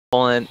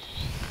pulling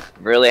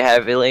really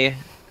heavily.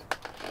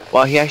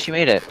 Well, he actually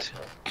made it.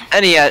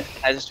 And he has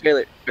his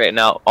trailer straightened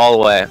out all the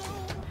way.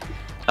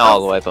 Not all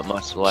the way, but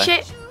most of the way.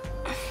 Shit.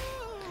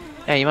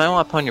 Yeah, you might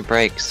want to put on your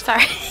brakes.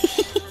 Sorry.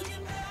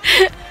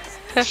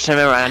 Just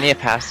remember, I need to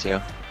pass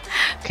you.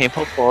 Can you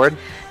pull forward?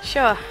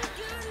 Sure.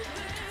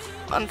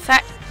 One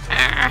sec.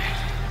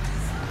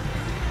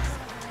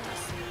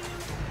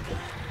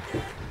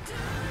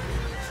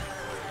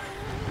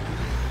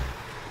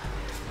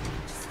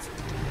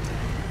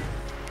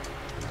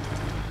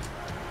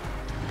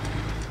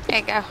 There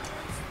you go.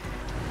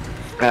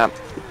 Yeah.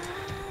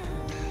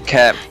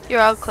 Okay. You're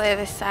all clear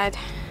this side.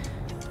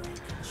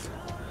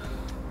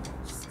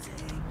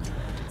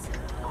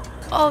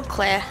 All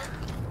clear.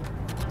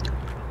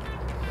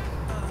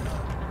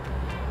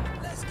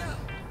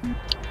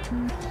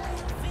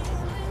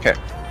 Okay.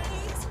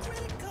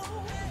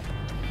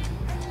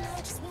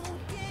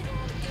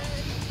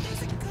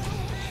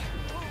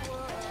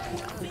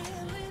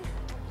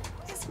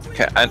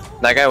 Okay,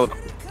 that guy would...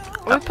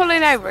 We're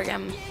pulling over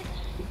again.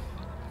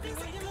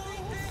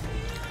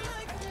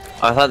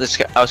 I thought this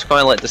guy... I was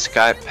going to let this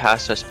guy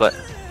pass us, but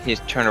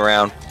he's turned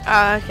around.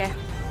 Oh, okay.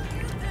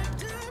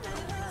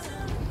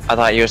 I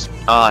thought he was...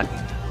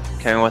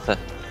 coming with it.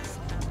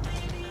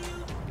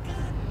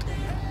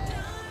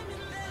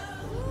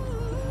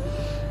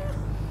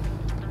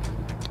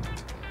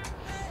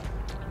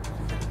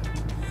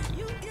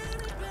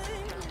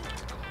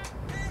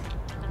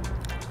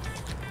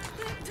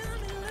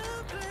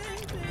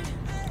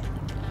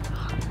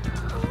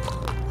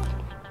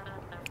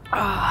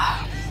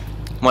 Oh.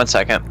 1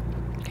 second.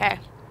 Okay.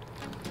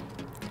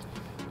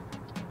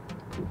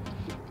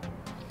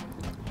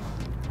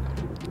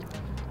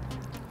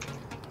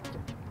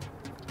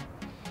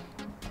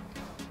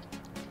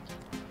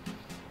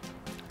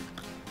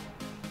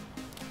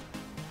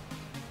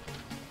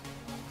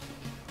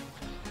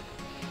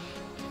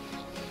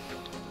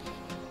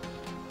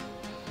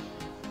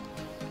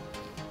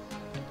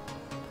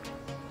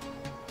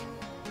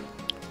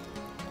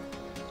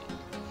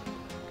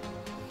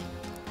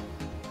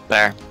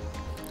 There.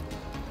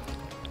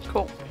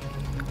 Cool.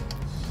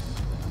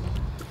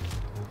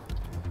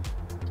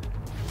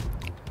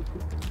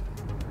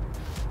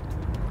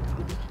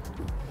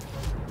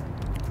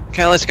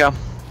 Okay, let's go.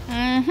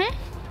 Mm-hmm.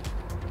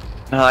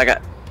 Oh, I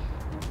got...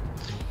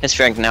 His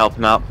friend can help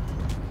him out.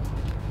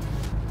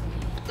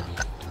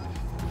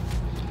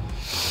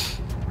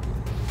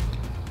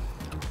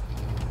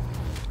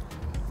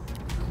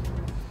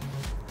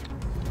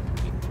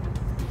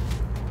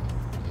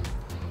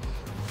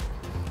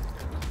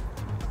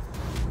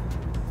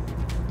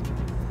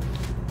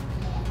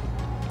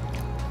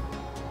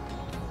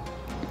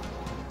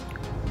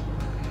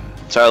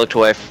 Sorry, I looked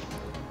away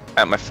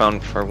at my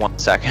phone for 1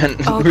 second.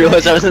 Okay.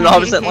 Realized I was in the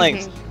opposite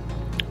lanes.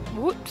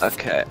 Whoops.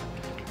 Okay.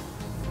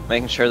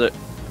 Making sure that...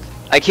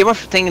 I keep on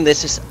thinking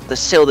this is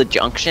still the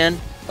junction,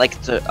 like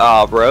the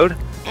road.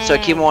 So I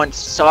keep on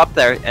stop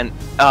there and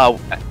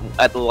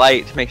at the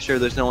light to make sure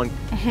there's no one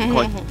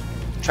going to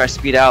try to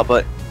speed out,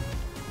 but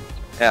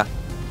yeah.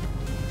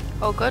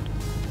 All good.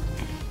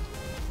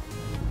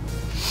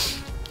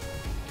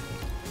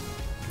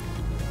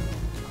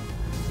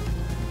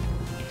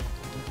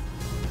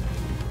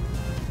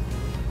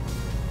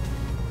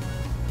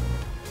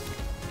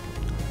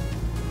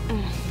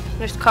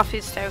 This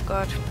coffee's so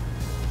good.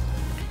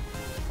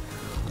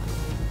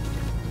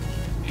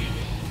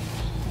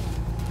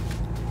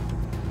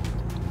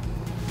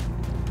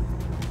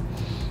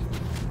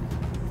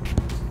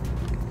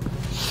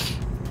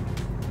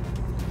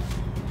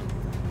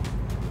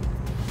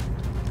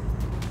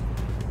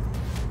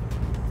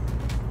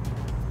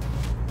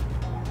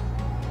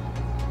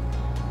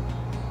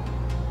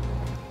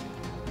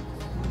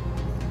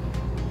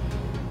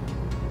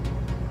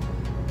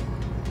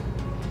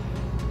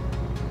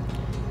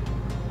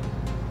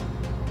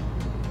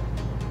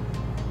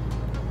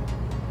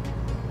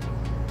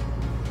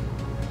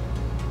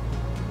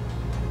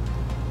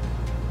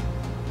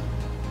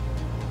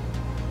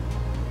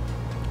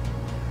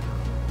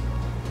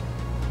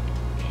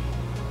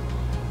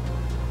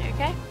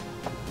 Okay.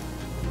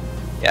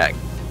 Yeah.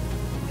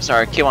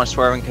 Sorry, I keep on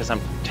swerving because I'm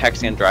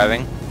texting and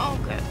driving. Oh,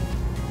 good.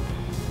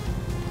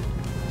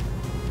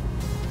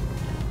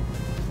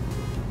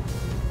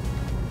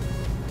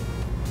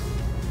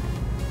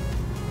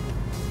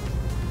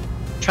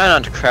 Try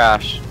not to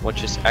crash,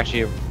 which is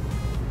actually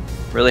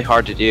really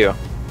hard to do.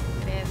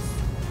 It is.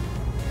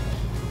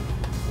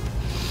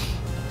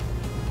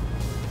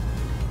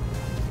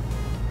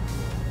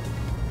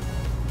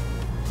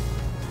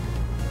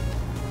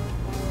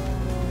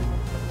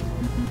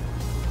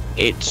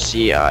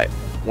 HCI.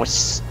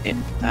 What's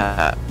in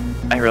that?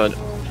 I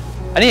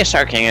need to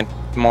start getting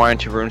more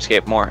into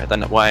RuneScape more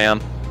than what I am.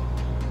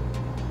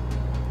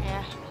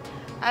 Yeah.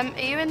 Are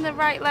you in the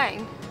right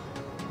lane?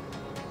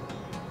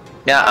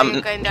 Yeah, Oh, I'm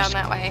you're going down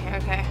that way.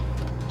 Okay.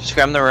 just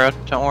grabbing the road.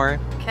 Don't worry.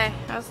 Okay.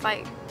 I was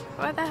like,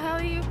 where the hell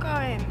are you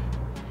going?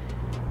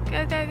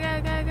 Go, go,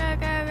 go, go, go,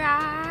 go, go.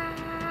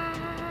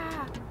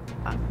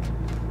 Fuck.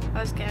 I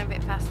was getting a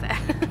bit fast there.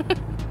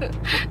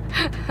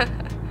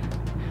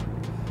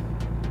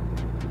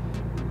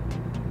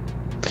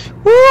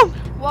 Woo!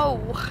 Whoa.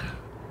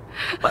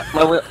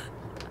 My wheel.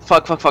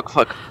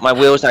 Fuck. My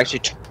wheel is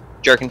actually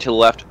jerking to the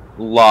left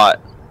a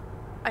lot.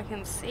 I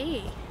can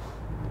see.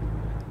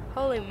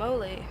 Holy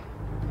moly.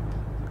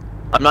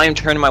 I'm not even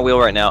turning my wheel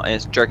right now, and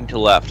it's jerking to the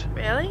left.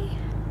 Really?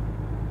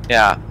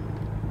 Yeah.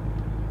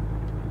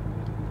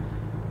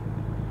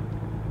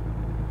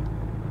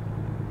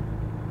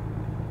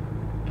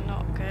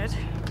 Not good.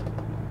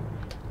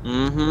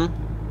 Mm-hmm.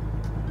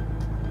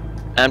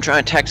 And I'm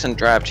trying to text and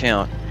drive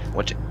too,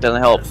 which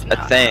doesn't help Does a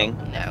not thing.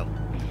 help, no.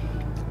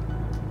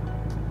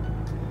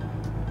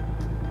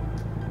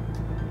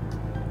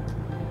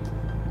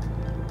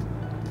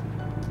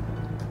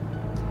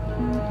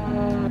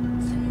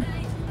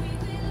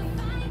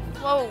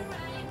 Whoa.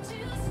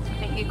 I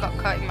think you got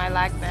caught in my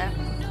lag there.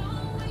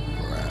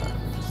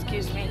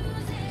 Excuse me.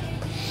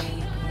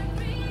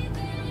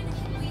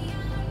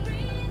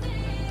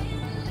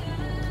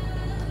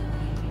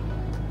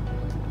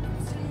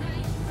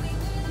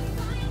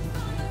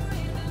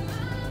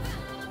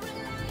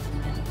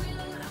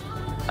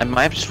 I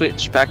might have to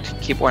switch back to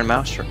keyboard and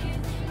mouse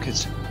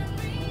because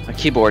my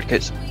keyboard,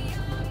 because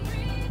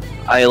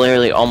I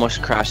literally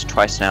almost crashed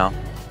twice now.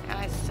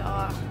 I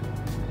saw. Do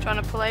you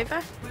want to pull over?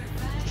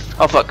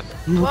 Oh fuck.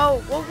 Whoa.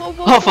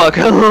 Oh fuck.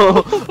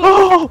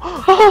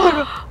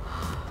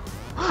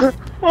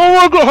 Oh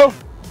my god.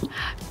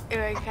 You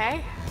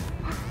okay?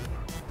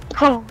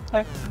 Oh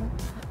my.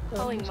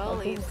 Holy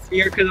moly.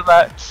 Fear because of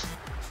that.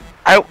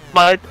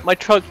 My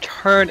truck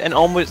turned and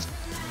almost.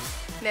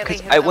 Nearly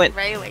hit I the went.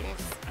 railings.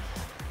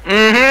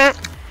 I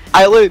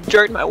literally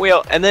jerked my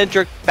wheel and then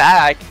jerked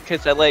back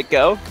because I let it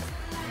go.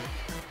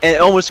 And it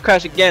almost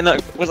crashed again. I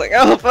was like,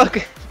 oh fuck.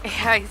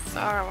 Yeah, I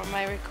saw on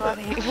my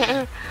recording.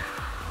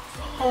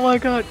 Oh my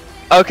god.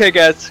 Okay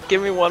guys,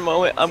 give me one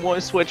moment. I'm going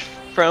to switch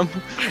from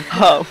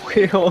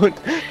wheel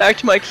back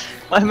to my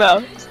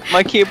mouse,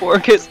 my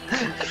keyboard, because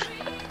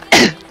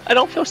I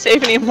don't feel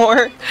safe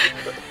anymore.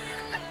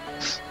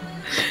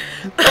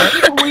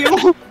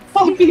 Wheel.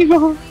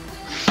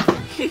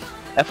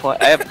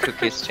 FYI, I have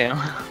cookies too.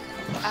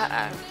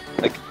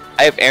 Like,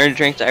 I have energy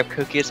drinks, I have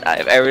cookies, I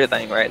have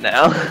everything right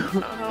now. Oh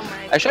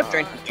my I should have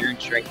god. drank an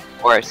energy drink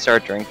before I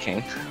start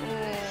drinking.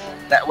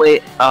 That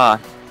way, I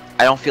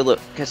don't feel it,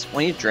 because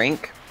when you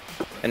drink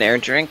an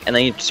energy drink and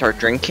then you start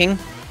drinking,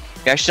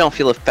 you actually don't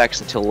feel effects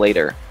until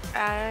later.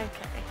 Okay.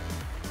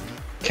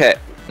 Okay,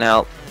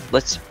 now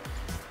let's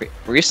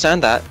resend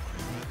that.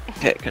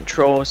 Okay,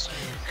 controls.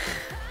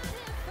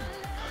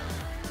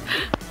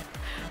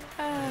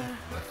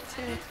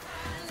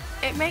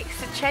 It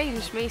makes a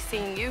change me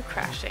seeing you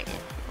crashing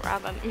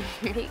rather than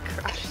me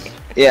crashing.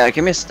 Yeah,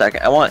 give me a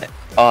second. I want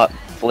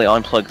fully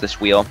unplug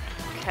this wheel.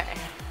 Okay.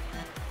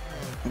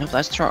 No,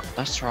 that's the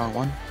wrong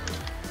one.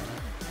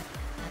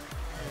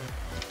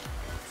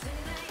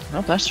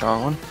 No, that's the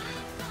wrong one.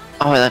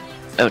 Oh,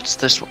 it's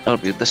this one. It'll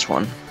be this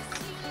one.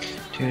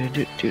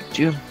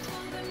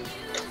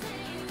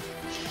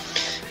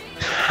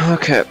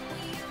 Okay.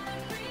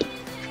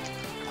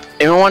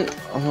 Anyone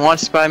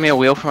wants to buy me a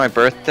wheel for my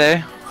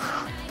birthday?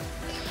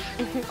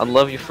 I'll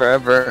love you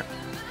forever.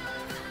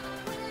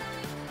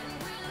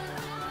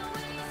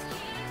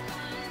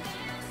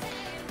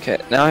 Okay,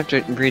 now I have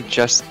to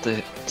readjust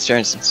the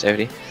steering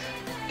sensitivity.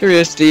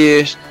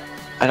 Curiosity,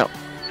 I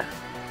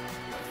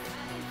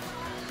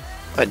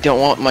don't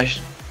want my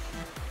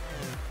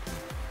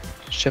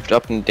shift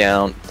up and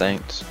down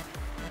things.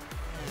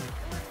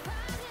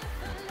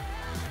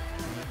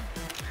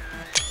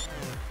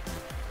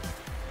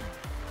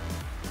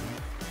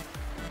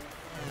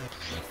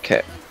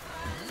 Okay.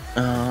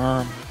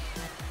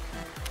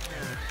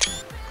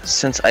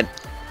 Since I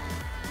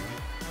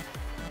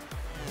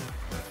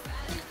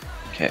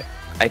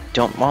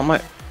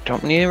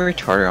don't need a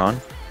retarder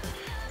on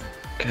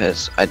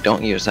because I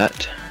don't use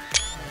that.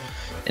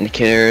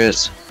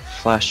 Indicators,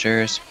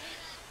 flashers.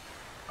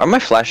 Are my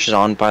flashes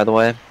on, by the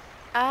way?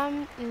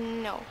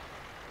 No.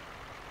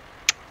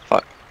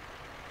 Fuck.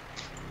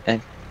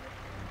 And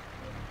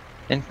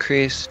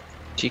increase,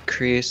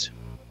 decrease.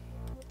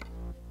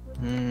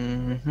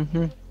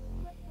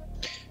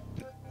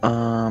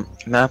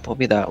 Map will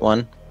be that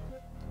one.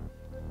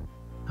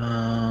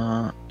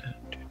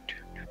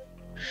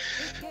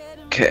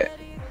 Okay.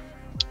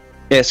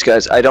 Yes,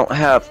 guys, I don't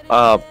have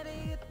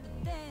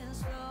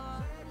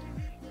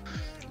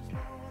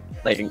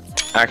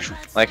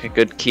like a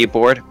good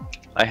keyboard.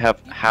 I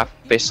have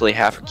basically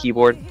half a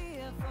keyboard.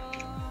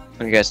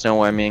 You guys know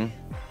what I mean?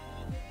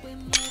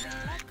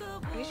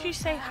 Did you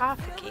say half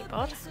a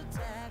keyboard?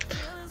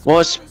 Well,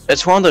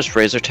 it's one of those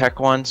Razer Tech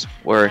ones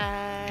where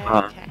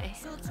Okay.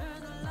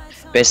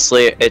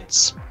 basically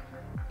it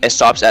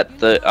stops at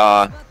the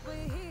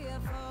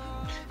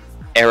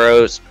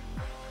arrows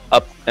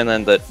up and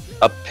then the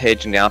up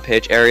page and down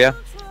page area.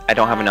 I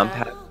don't have a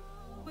numpad.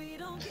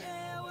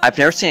 I've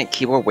never seen a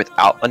keyboard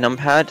without a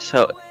numpad,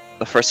 so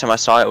the first time I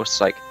saw it, it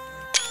was like,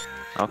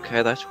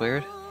 okay, that's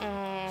weird.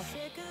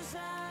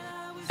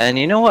 And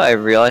you know what I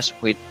realized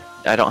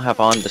I don't have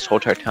on this whole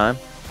entire time?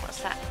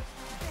 What's that?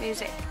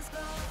 Music.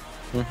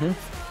 Mm-hmm.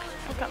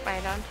 I've got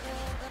mine on.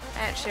 I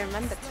actually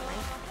remembered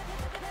tonight.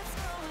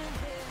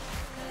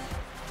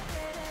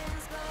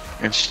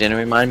 And she didn't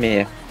remind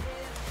me.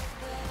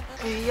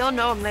 Well, you're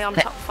normally on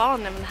top 4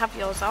 and have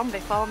yours on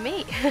before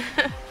me.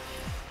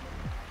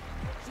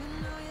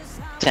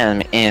 Telling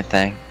me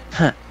anything.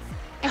 Huh.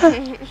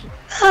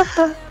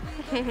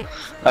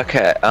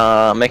 Okay,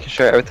 making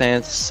sure everything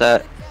is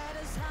set.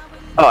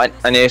 Oh,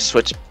 I need to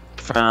switch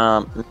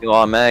from new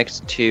automatic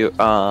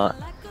to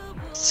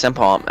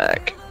simple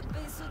automatic.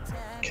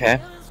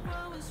 Okay.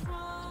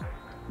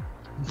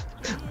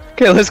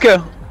 Okay, let's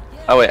go.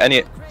 Oh wait, I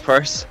need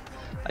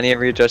to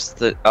readjust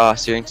the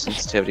steering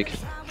sensitivity.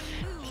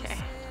 Okay.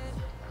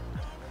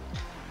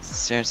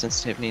 Steering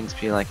sensitivity needs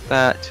to be like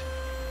that.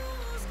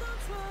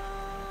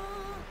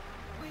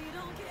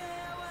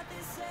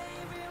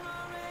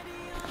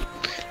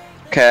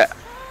 Okay.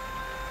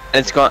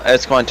 It's going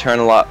to turn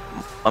a lot.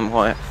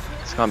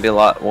 It's going to be a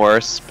lot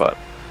worse, but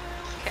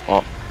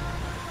well,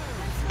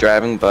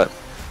 driving, but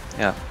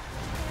yeah.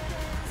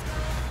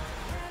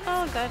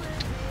 Oh, good.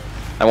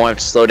 I want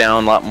to slow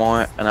down a lot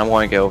more, and I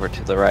want to go over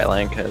to the right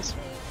lane, cause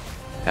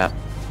yeah.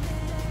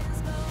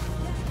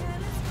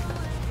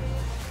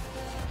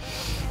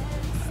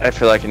 I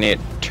feel like I need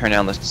to turn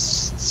down the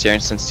steering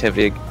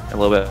sensitivity a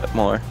little bit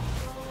more.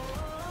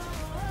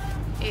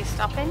 Are you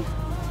stopping?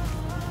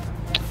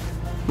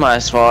 Might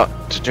as well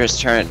to just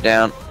turn it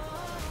down.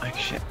 Like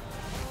shit.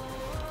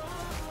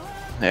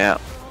 Yeah.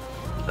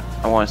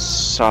 I want to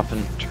stop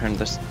and turn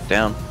this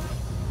down.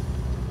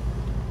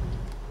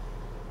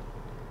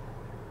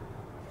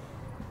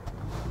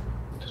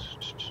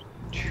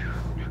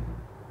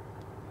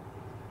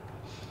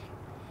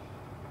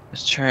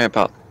 Let's turn it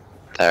about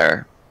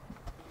there.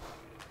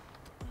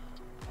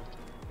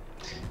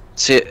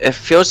 See, it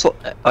feels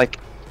like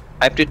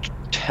I have to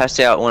test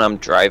it out when I'm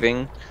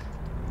driving.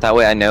 That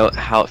way I know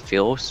how it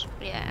feels.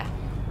 Yeah.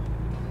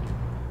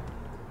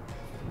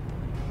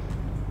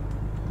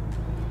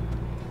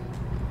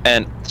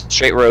 And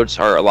straight roads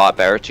are a lot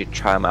better to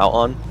try them out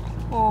on.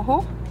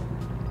 Uh-huh.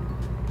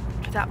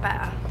 Is that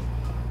better?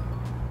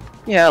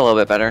 Yeah, a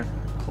little bit better.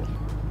 Cool.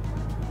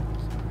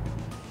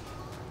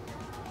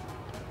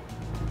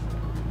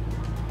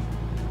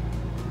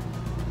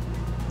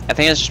 I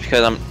think it's just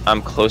because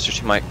I'm closer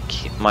to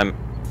my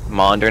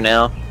monitor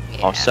now,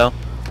 Yeah. also.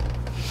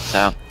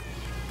 So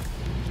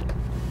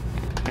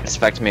it's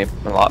affecting me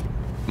a lot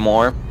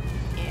more.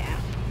 Yeah.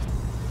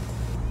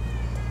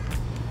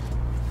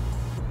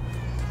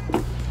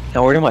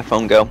 Now where did my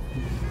phone go?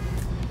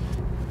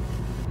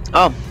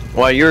 Oh,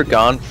 while you're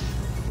gone,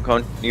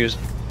 grab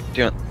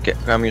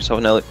yourself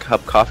another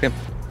cup of coffee.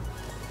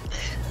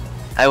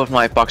 I have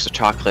my box of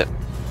chocolate.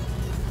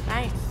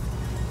 Nice.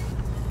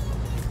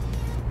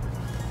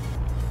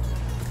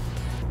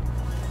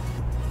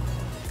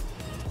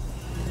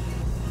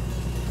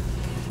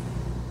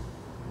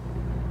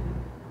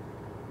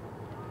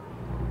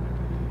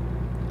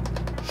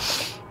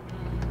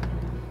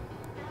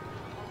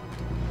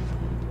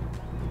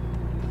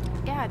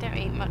 Yeah, I don't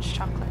eat much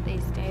chocolate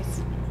these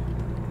days.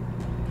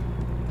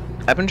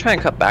 I've been trying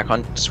to cut back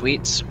on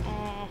sweets,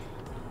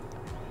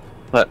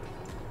 but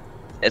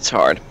it's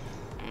hard.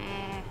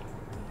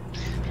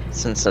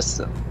 Since that's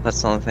the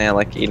only thing I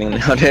like eating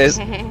nowadays.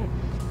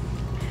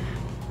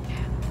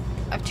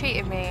 I've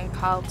treated me and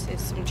Carl to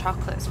some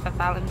chocolates for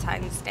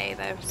Valentine's Day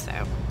though, so.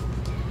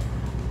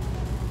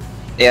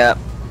 Yeah.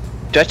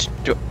 Do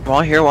you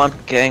want to hear what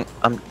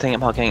I'm thinking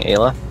about getting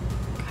Ayla?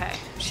 Okay.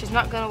 She's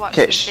not gonna watch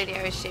this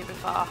video, is she,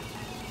 before?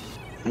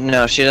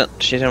 No, she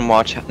didn't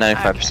watch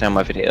 95% of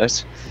my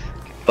videos.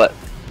 But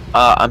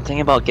I'm thinking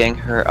about getting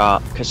her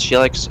because she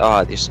likes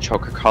these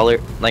choker collar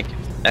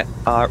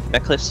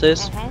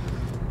necklaces.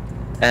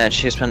 And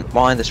she's been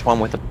wanting this one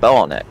with a bell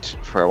on it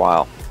for a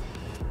while.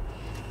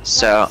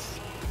 So,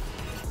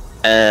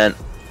 and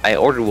I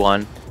ordered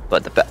one,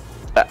 but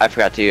I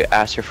forgot to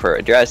ask her for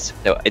address.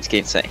 So it's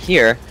getting sent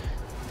here.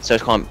 So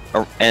it's going,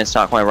 and it's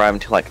not going to arrive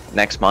until like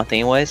next month,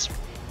 anyways.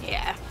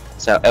 Yeah.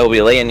 So it'll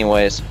be late,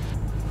 anyways.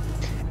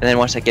 And then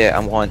once I get it,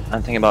 I'm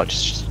thinking about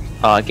just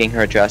getting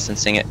her address and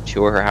sending it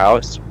to her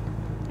house.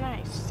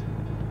 Nice.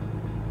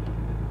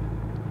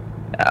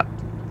 Yeah.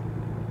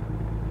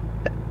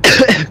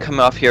 Come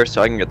off here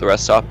so I can get the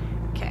rest off.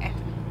 Okay.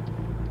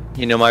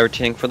 You know my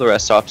routine for the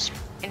rest stops.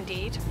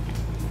 Indeed.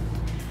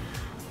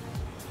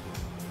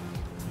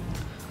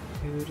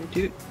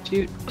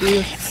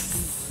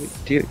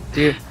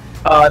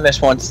 Oh, I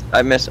missed once.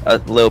 I missed a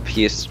little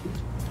piece.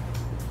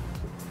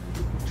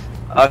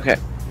 Okay.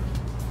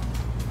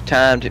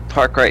 Time to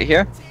park right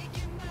here.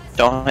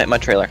 Don't hit my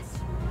trailer.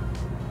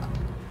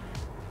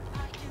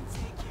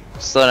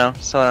 Slow down,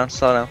 slow down,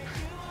 slow down.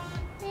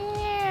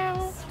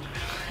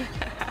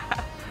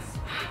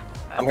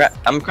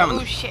 I'm coming.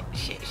 Oh shit,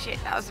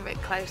 that was a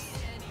bit close.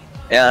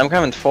 Yeah, I'm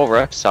coming full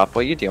rest stop.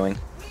 What are you doing?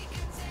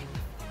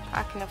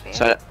 Parking up here.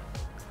 So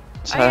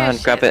Oh yeah,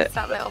 grab it. there's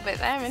that little bit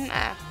there, isn't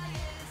there?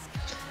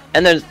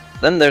 And there's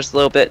a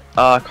little bit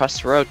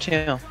across the road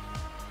too.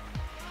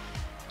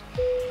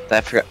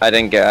 That I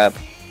didn't grab.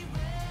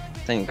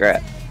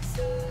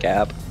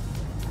 Gab.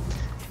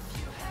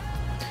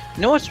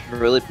 You know what's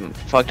really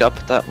fucked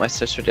up that my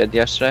sister did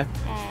yesterday?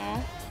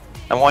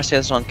 I want to say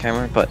this on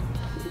camera, but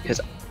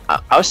because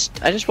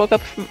I just woke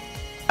up from,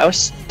 I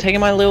was taking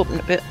my little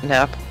bit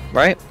nap,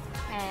 right?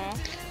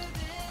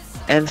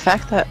 And the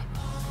fact that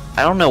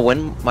I don't know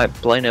when my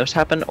bloody nose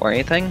happened or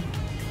anything,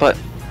 but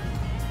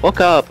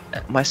woke up,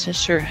 my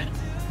sister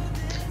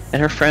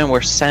and her friend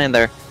were standing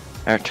there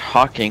and are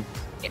talking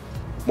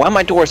while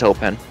my door's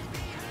open.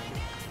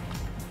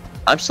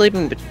 I'm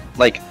sleeping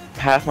like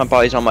half my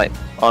body's on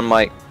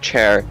my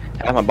chair,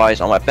 half my body's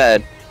on my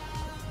bed,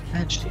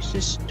 and she's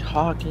just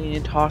talking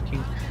and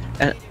talking,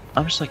 and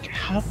I'm just like,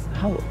 how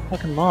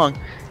fucking long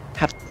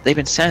have they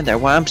been standing there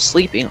while I'm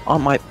sleeping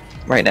on my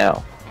right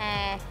now?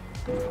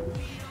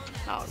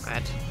 Oh,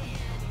 good.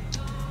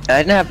 And I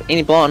didn't have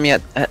any blow on me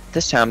at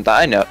this time that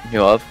I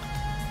knew of,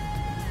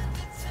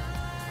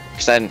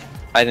 because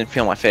I didn't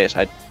feel my face.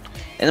 And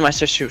then my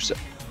sister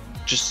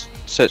just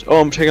says, "Oh,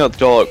 I'm taking out the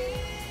dog."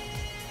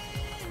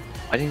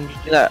 I didn't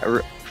do that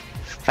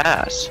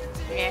fast.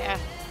 Yeah.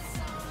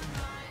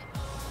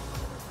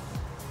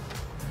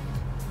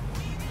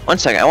 One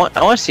second, I want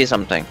to see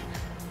something.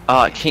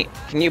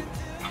 Can you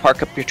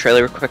park up your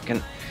trailer real quick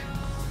and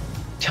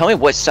tell me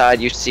what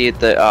side you see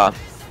the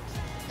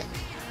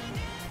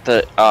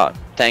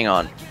thing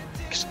on?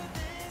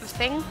 The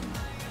thing?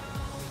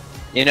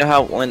 You know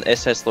how when it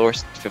says lower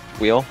fifth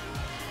wheel?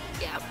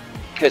 Yeah.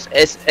 Because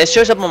it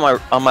shows up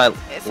on my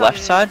It's left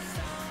on side.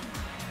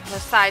 the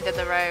side of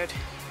the road.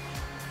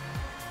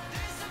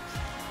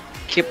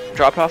 Keep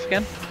drop off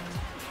again.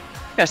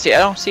 Yeah, see, I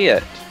don't see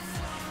it.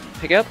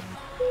 Pick up.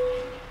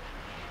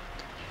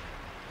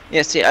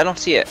 Yeah, see, I don't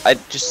see it. I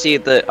just see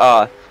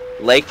the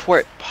leg for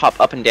it pop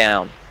up and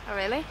down. Oh,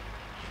 really?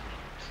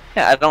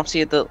 Yeah, I don't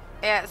see the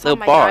Yeah, it's little on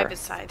my bar. driver's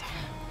side.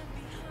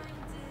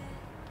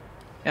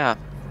 Yeah.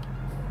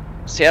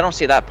 See, I don't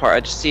see that part.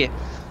 I just see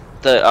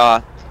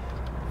the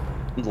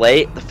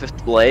the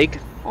fifth leg,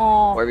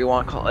 whatever you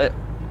want to call it,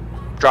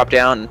 drop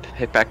down and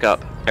pick back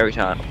up every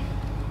time.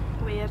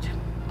 Weird.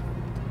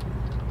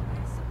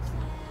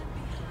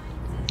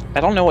 I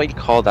don't know what you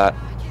call that.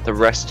 The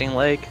resting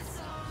leg?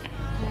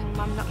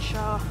 I'm not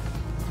sure.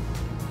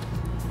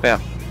 Yeah.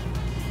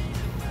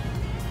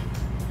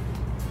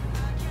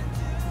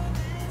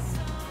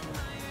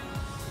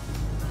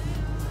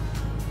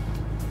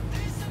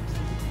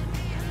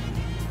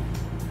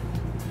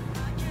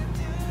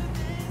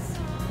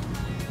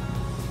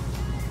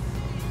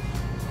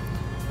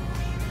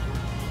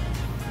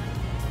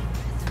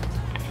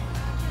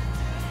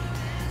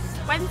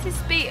 When's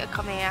this beta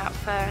coming out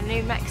for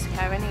New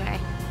Mexico anyway?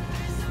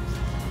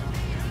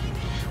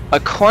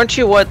 According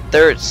to what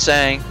they're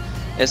saying,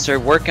 is they're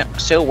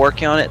still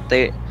working on it.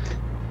 It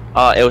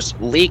was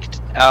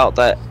leaked out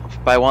that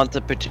by one of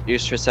the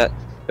producers that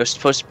it was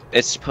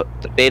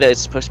the beta is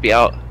supposed to be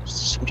out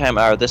sometime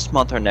either this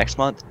month or next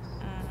month.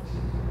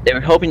 They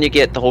were hoping to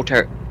get the whole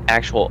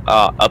actual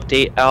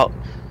update out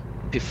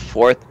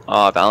before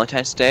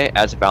Valentine's Day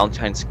as a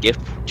Valentine's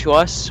gift to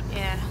us.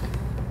 Yeah.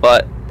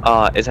 But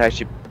it's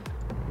actually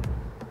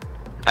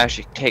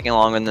taking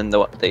longer than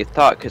what they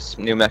thought, because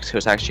New Mexico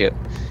is actually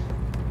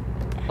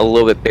a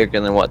little bit bigger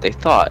than what they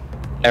thought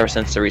ever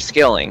since the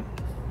rescaling.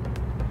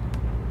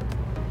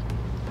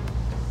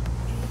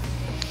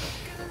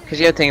 Because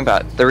you have to think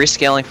about it, the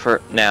rescaling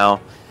for now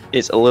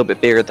is a little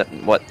bit bigger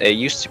than what they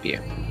used to be.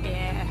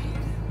 Yeah.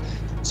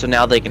 So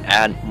now they can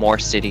add more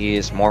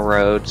cities, more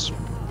roads.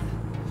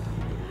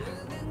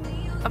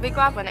 I'll be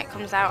glad when it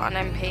comes out on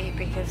MP,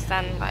 because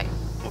then like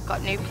we've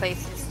got new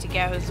places to go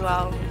as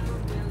well.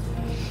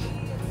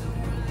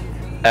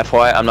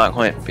 FYI, I'm not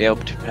going to be able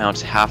to pronounce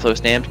half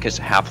those names because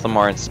half of them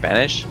are in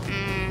Spanish.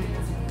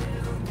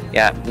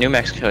 Yeah, New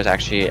Mexico is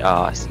actually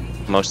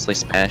mostly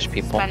Spanish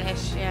people.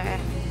 Spanish, yeah.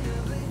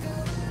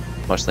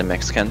 Mostly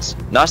Mexicans.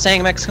 Not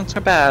saying Mexicans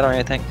are bad or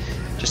anything,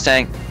 just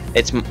saying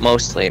it's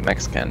mostly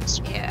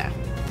Mexicans. Yeah.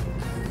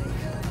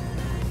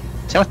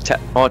 Same with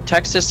well,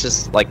 Texas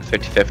is like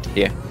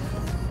 50-50.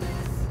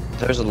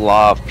 There's a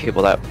lot of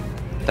people that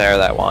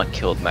want to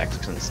kill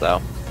Mexicans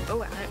though.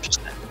 Oh,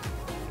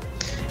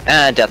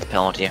 And death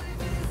penalty.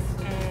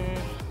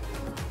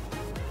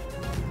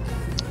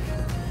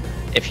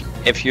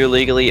 If you're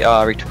legally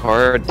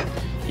retarded,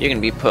 you can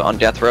be put on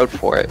death row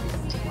for it.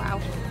 wow.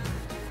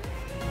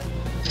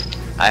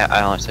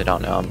 I honestly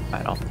don't know.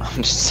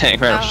 I'm just saying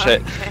random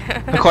shit.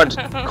 Okay.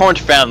 According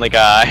to Family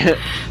Guy,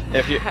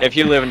 if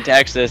you live in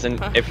Texas and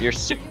if you're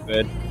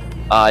stupid,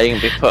 you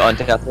can be put on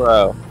death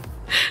row.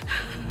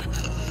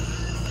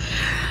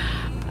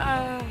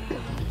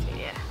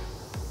 Yeah.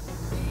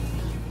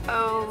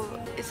 Oh,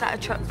 is that a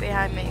truck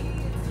behind me?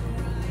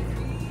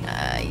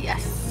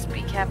 Yes.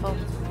 Be careful.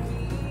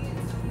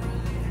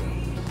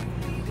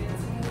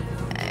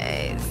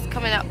 It's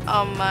coming up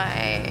on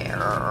my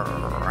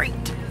right.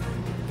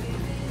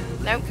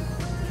 Nope.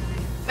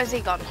 Where's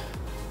he gone?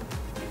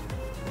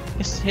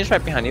 He's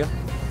right behind you.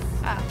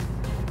 Ah,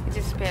 he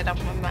disappeared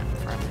off my map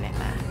for a minute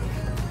there.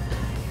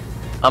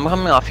 I'm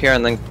coming off here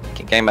and then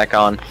getting back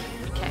on.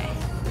 Okay.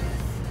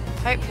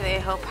 Hopefully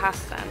he'll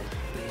pass then.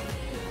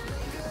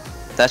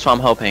 That's what I'm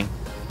hoping.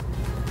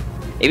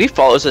 If he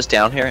follows us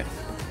down here,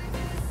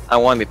 I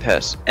want to be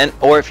pissed. And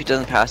or if he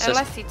doesn't pass us.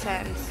 Unless he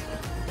turns.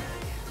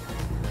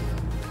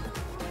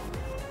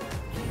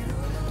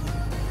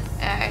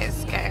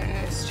 It's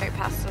going straight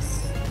past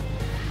us.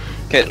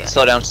 Okay, Yeah.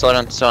 slow down, slow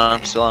down, slow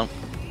down, slow down.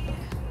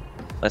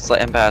 Let's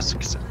let him pass.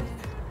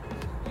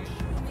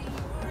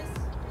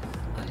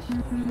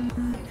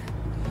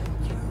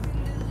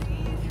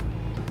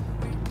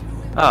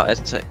 Oh,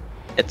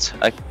 it's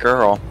a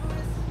girl.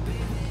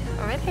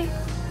 Oh, really?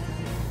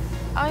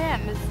 Oh yeah,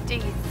 Miss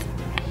D's.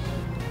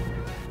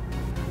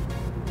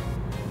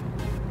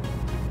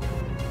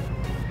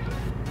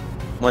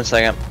 One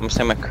second, I'm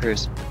saying my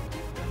cruise.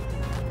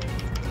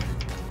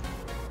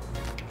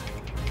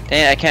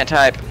 Dang, I can't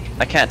type.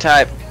 I can't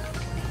type.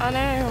 Oh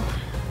no.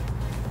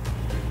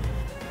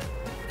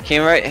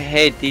 Can you write,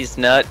 hey, these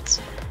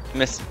nuts,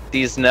 Miss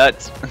these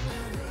nuts,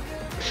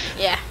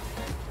 Yeah.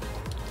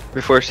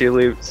 before she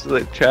leaves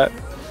the chat?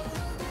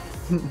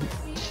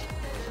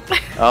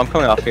 Oh, I'm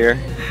coming off here.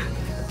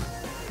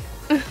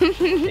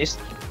 Did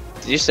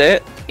you say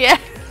it? Yeah.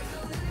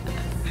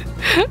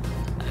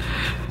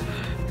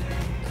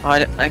 Oh,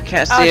 I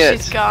can't see Oh, it.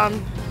 she's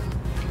gone.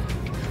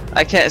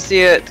 I can't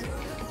see it.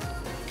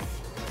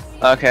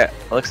 Okay,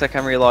 looks like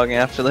I'm relogging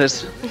after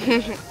this.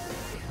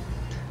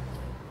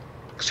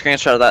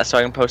 Screenshot of that so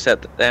I can post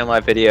that in my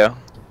video.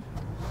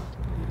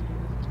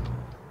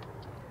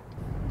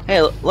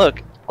 Hey,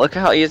 look at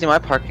how easy my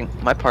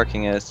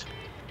parking is.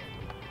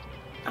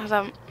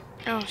 Oh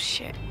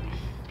shit.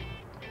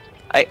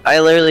 I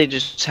literally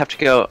just have to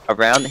go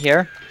around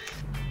here,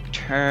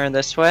 turn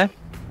this way,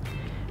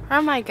 Where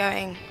am I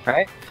going?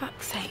 right,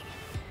 Fuck's sake.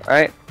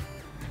 right,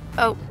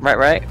 Oh.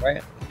 right,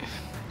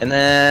 and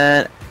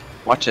then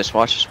watch this,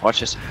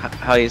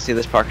 how easy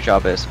this park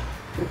job is.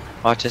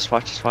 Watch this.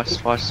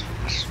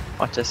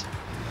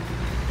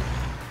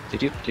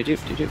 Do.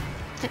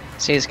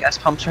 See these gas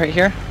pumps right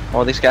here?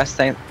 All these gas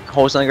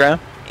holes in the ground?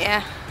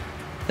 Yeah.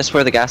 This is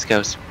where the gas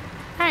goes.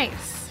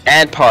 Nice.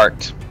 And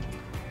parked.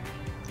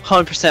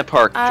 100%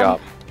 parked job.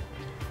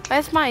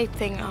 Where's my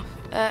thing off?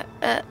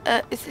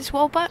 Is this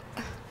wall but?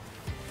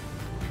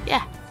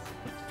 Yeah.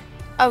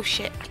 Oh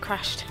shit, I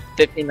crashed.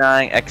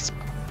 59 X.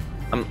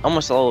 I'm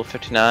almost level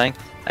 59.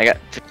 I got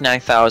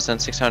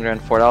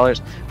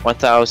 $59,604,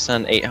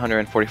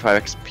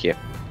 1,845 XP.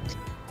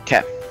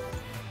 Okay.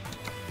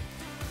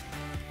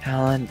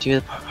 Helen, do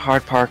the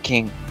hard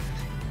parking.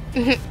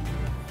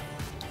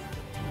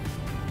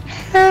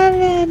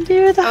 Helen,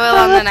 do the I will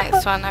on the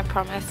next one, I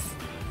promise.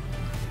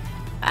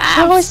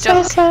 I always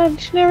say so,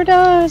 she never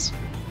does.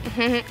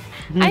 Hey,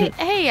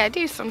 I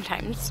do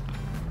sometimes.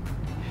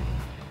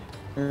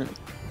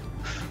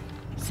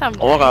 Sometimes.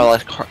 Oh my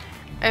god, Over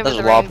there's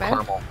the a lot of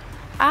rainbow. caramel.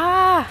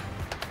 Ah!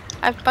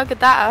 I've buggered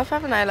that up,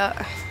 haven't I, look?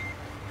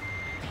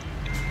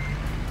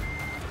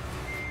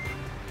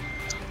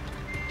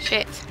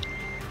 Shit.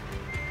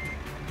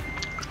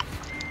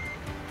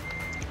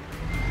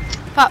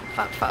 Fuck.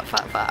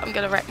 I'm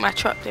gonna wreck my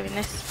truck doing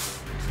this.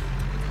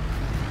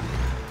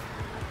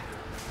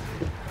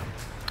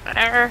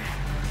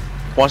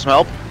 Want some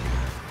help?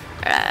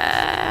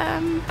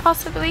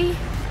 Possibly.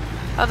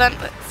 Hold on,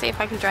 let's see if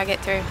I can drag it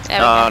through. There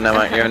we Oh, go.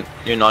 no,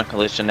 you're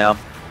non-collision now.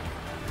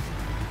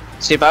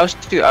 See, if I was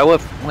to, I would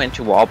have went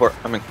to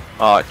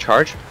Walmart,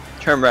 charge,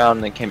 turned around,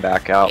 and then came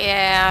back out.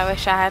 Yeah, I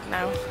wish I had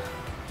now.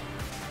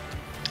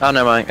 Oh,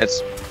 never mind.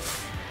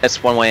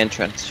 It's one-way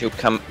entrance. You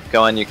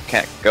go in, you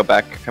can't go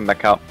back, come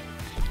back out.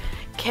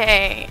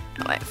 Okay,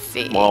 let's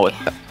see. Well, with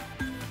that.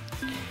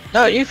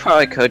 No, you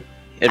probably could.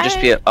 It'd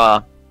just be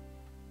a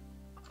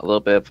little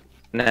bit of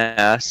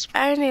NAS.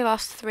 I only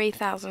lost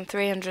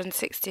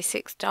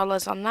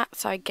 $3,366 on that,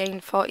 so I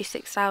gained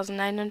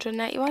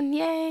 46,981.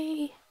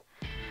 Yay!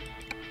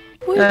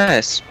 Woo.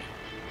 Nice.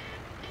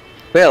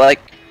 But yeah,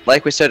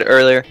 like we said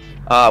earlier,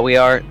 we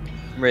are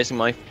raising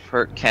money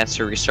for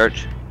cancer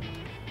research.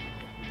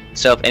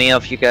 So if any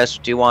of you guys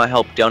do want to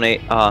help donate,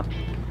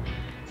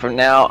 for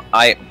now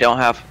I don't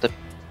have the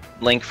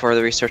link for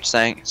the research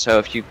thing. So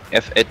if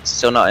it's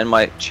still not in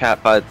my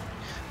chat, but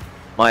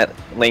my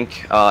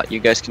link, you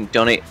guys can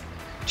donate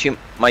to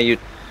my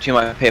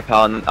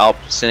PayPal, and I'll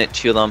send it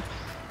to them.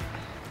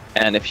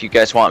 And if you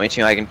guys want me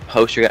to, I can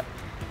post your.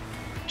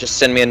 Just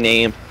send me a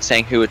name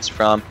saying who it's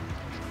from,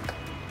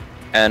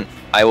 and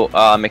I will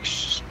make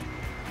sure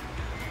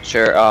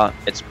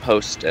it's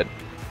posted.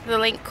 The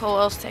link will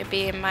also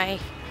be in my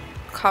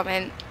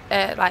comment,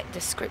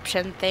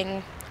 description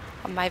thing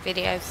on my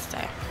videos. So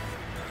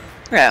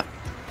Yeah,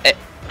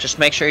 just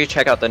make sure you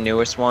check out the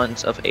newest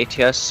ones of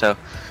ATS. So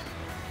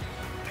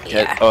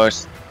yeah.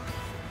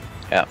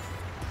 Yeah,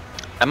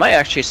 I might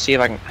actually see if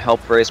I can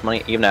help raise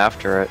money even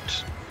after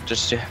it,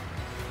 just to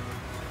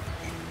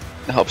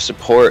help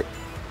support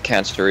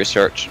cancer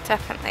research.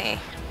 Definitely.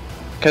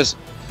 Because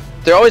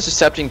they're always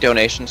accepting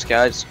donations,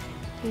 guys,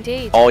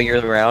 Indeed. all year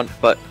round,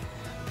 but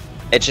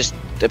it just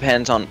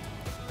depends on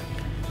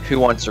who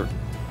wants to.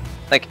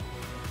 Like,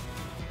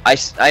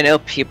 I know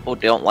people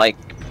don't like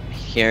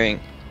hearing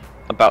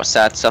about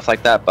sad stuff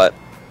like that, but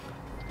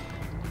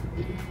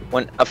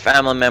when a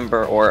family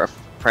member or a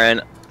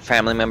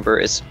family member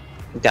is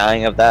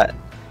dying of that,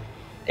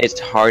 it's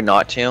hard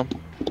not to.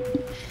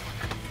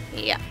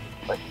 Yeah.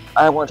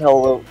 I want to tell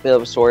a little bit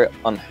of a story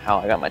on how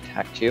I got my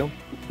tattoo.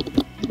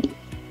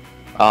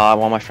 One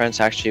of my friends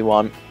actually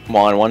won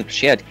one.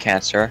 She had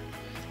cancer,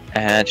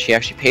 and she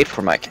actually paid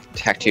for my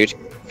tattoo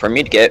for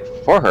me to get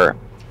for her.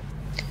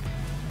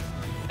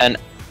 And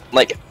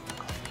like,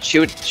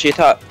 she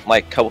thought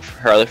like a couple of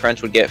her other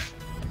friends would get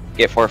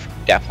for her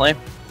definitely.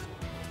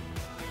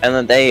 And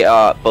then they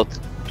both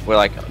were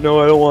like,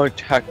 no, I don't want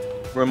to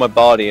ruin my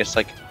body. It's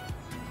like,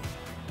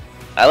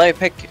 I like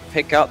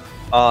pick up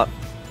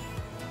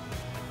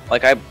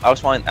like I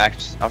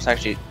was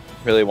actually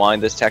really wanting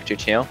this tattoo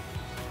too.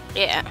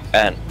 Yeah.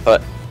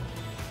 But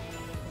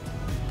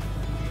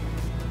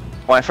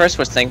when I first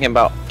was thinking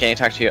about getting a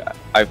tattoo,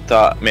 I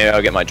thought maybe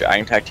I'll get my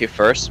dragon tattoo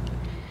first.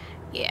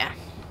 Yeah.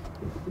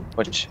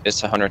 Which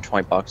is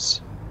 120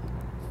 bucks.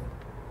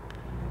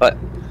 But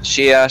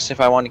she asked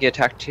if I wanted to get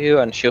a tattoo,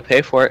 and she'll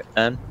pay for it.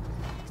 And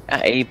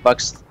 80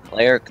 bucks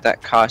later,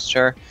 that cost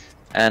her.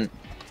 And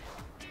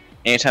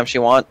anytime she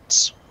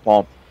wants,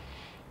 well,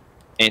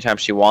 anytime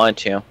she wanted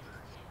to,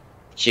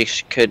 she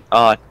could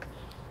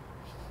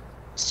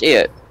see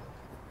it.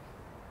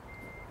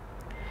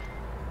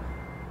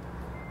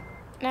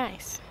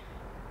 Nice.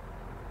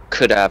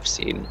 Could have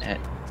seen it,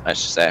 I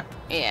should say.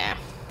 Yeah.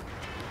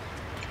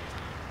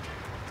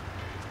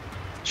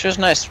 She was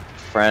a nice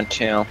friend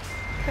too.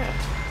 Good.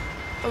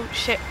 Oh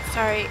shit,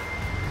 sorry.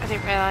 I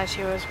didn't realise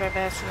she was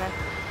reversing it.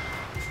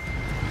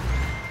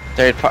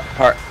 Third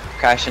part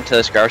crashed into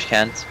those garbage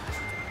cans.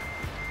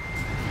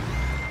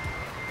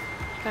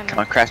 Come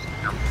on, crashed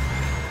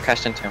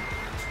into him.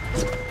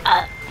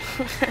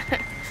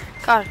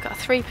 God, I've got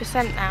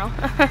 3% now.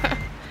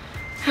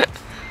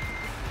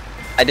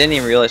 I didn't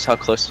even realize how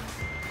close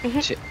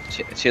to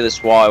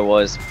this wall I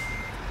was.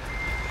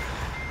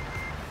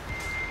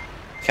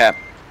 Okay.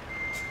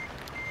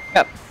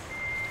 Yep.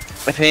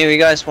 If any of you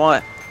guys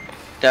want,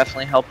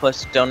 definitely help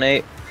us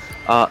donate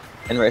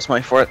and raise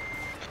money for it.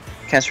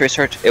 Cancer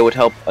research, it would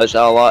help us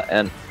out a lot,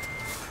 and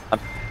I'm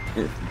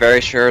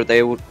very sure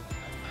they would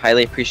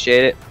highly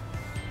appreciate it.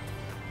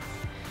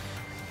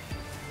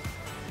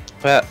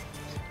 But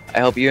I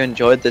hope you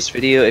enjoyed this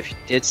video. If you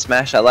did,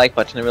 smash that like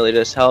button, it really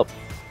does help.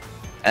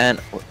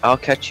 And I'll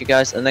catch you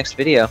guys in the next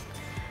video.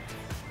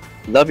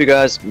 Love you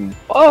guys.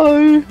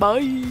 Bye.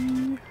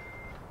 Bye.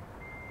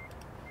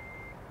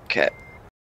 Okay.